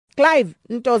Clive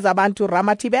Ntozabantu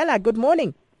Ramatibela, good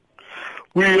morning.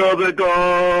 We are the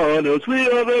Gunners,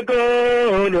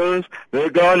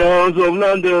 the Gunners of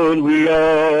London we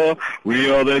are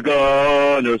the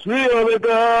Gunners,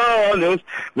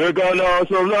 the Gunners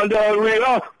of London we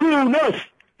are. Gunners!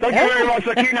 Thank you very much,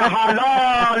 Sakina.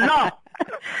 Halala!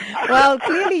 Well,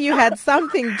 clearly you had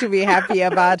something to be happy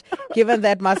about, given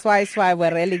that Maswai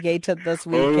were relegated this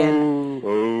weekend.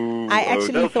 I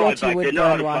actually thought you would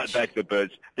go and watch. They know how to fly back the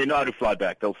birds. They know how to fly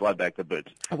back. They'll fly back the birds.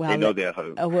 Well, they know they're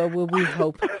home. Well, we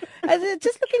hope.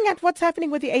 Just looking at what's happening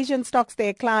with the Asian stocks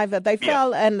there, Clive, they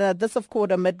fell, and this, of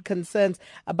course, amid concerns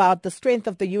about the strength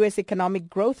of the U.S. economic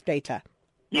growth data.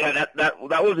 Yeah, that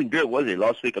wasn't good, was it?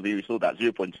 Last week, I mean, we saw that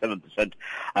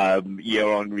 0.7% year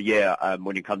on year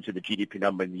when it comes to the GDP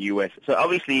number in the US. So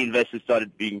obviously, investors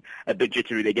started being a bit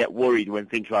jittery. They get worried when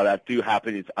things like that do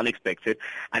happen. It's unexpected,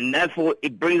 and therefore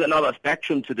it brings another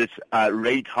spectrum to this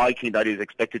rate hiking that is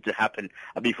expected to happen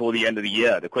before the end of the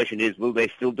year. The question is, will they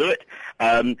still do it?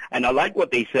 And I like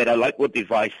what they said. I like what the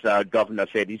vice governor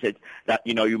said. He said that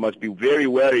you must be very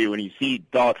wary when you see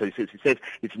data. He says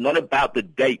it's not about the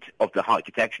date of the hike.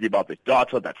 It's actually about the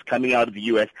data that's coming out of the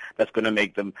U.S. that's going to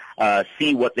make them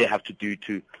see what they have to do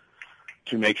to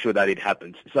make sure that it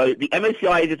happens. So the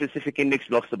MSCI Asia Pacific Index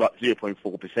lost about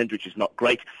 0.4%, which is not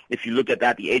great. If you look at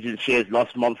that, the Asian shares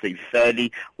last month, they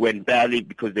fairly went badly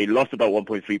because they lost about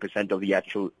 1.3% of the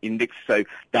actual index. So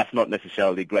that's not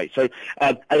necessarily great. So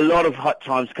a lot of hot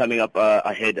times coming up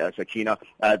ahead, Sakina.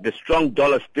 The strong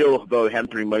dollar still, though,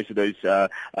 hampering most of those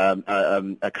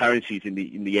currencies in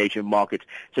the Asian market.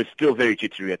 So still very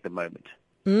jittery at the moment.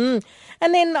 And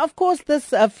then, of course,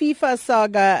 this FIFA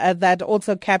saga that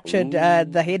also captured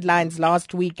the headlines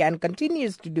last week and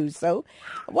continues to do so.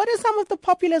 What are some of the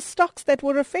popular stocks that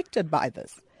were affected by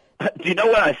this? Do you know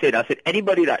what I said? I said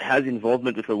anybody that has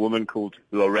involvement with a woman called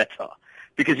Loretta.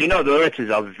 Because, Lorettas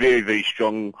are very, very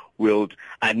strong-willed.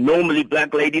 And normally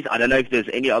black ladies, I don't know if there's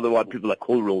any other white people that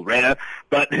call Loretta,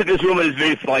 but this woman is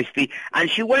very feisty. And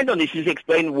she went on this. She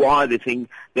explained why the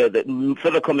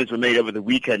further comments were made over the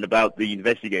weekend about the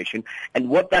investigation. And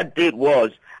what that did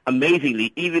was,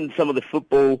 amazingly, even some of the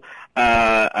football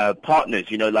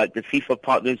partners, like the FIFA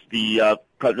partners, the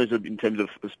partners in terms of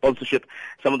sponsorship,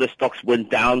 some of the stocks went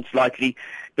down slightly.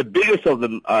 The biggest of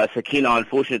them, Sakina,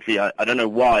 unfortunately, I don't know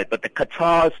why, but the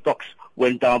Qatar stocks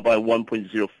went down by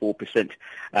 1.04%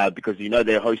 because,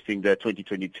 they're hosting the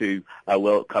 2022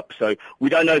 World Cup. So we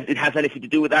don't know if it has anything to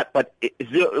do with that, but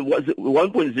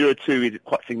 1.02 is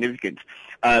quite significant.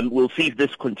 We'll see if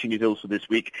this continues also this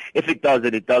week. If it does,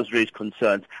 then it does raise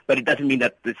concerns, but it doesn't mean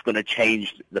that it's going to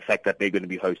change the fact that they're going to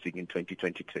be hosting in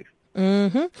 2022.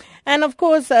 And of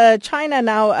course, China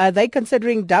now, they're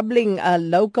considering doubling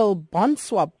local bond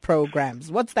swap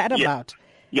programs. What's that about?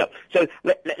 Yeah. So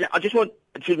I just want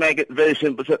to make it very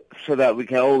simple so that we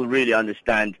can all really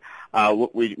understand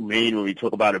what we mean when we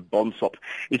talk about a bond swap.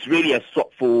 It's really a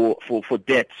swap for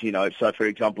debts, So, for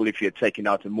example, if you're taking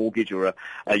out a mortgage or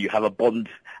you have a bond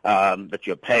that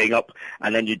you're paying up,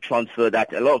 and then you transfer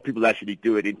that. A lot of people actually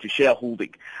do it into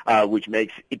shareholding, which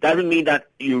makes it doesn't mean that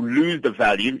you lose the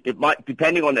value. It might,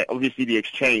 depending on obviously the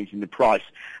exchange and the price,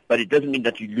 but it doesn't mean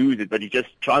that you lose it. But you just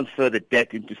transfer the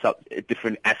debt into some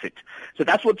different asset. So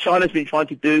that's what China's been trying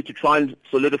to do to try and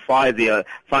solidify their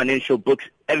financial books.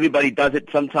 Everybody does it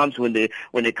sometimes when they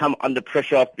come under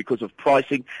pressure because of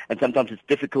pricing, and sometimes it's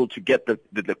difficult to get the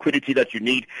liquidity that you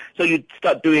need. So you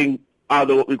start doing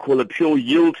either what we call a pure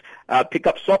yield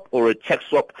pickup swap or a check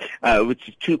swap, which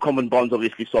is two common bonds,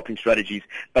 obviously swapping strategies.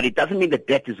 But it doesn't mean the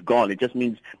debt is gone. It just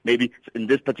means maybe in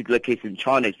this particular case in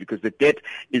China, it's because the debt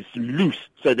is loose,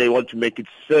 so they want to make it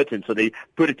certain. So they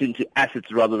put it into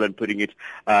assets rather than putting it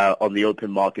on the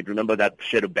open market. Remember that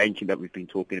shadow banking that we've been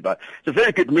talking about. It's a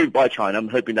very good move by China. I'm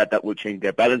hoping that will change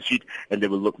their balance sheet and they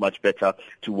will look much better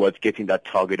towards getting that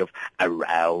target of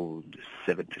around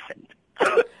 7%.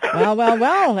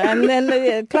 Well. And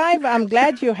then, Clive, I'm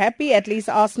glad you're happy. At least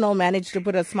Arsenal managed to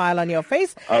put a smile on your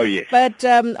face. Oh, yes. But,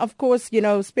 of course,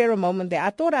 spare a moment there.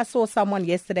 I thought I saw someone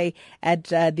yesterday at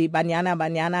the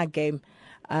Banyana game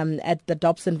at the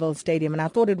Dobsonville Stadium, and I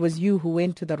thought it was you who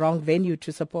went to the wrong venue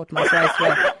to support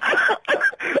Maswai.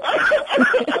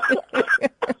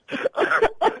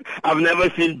 I've never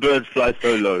seen birds fly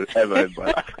so low, ever in my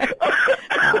life.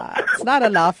 It's not a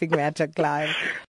laughing matter, Clive.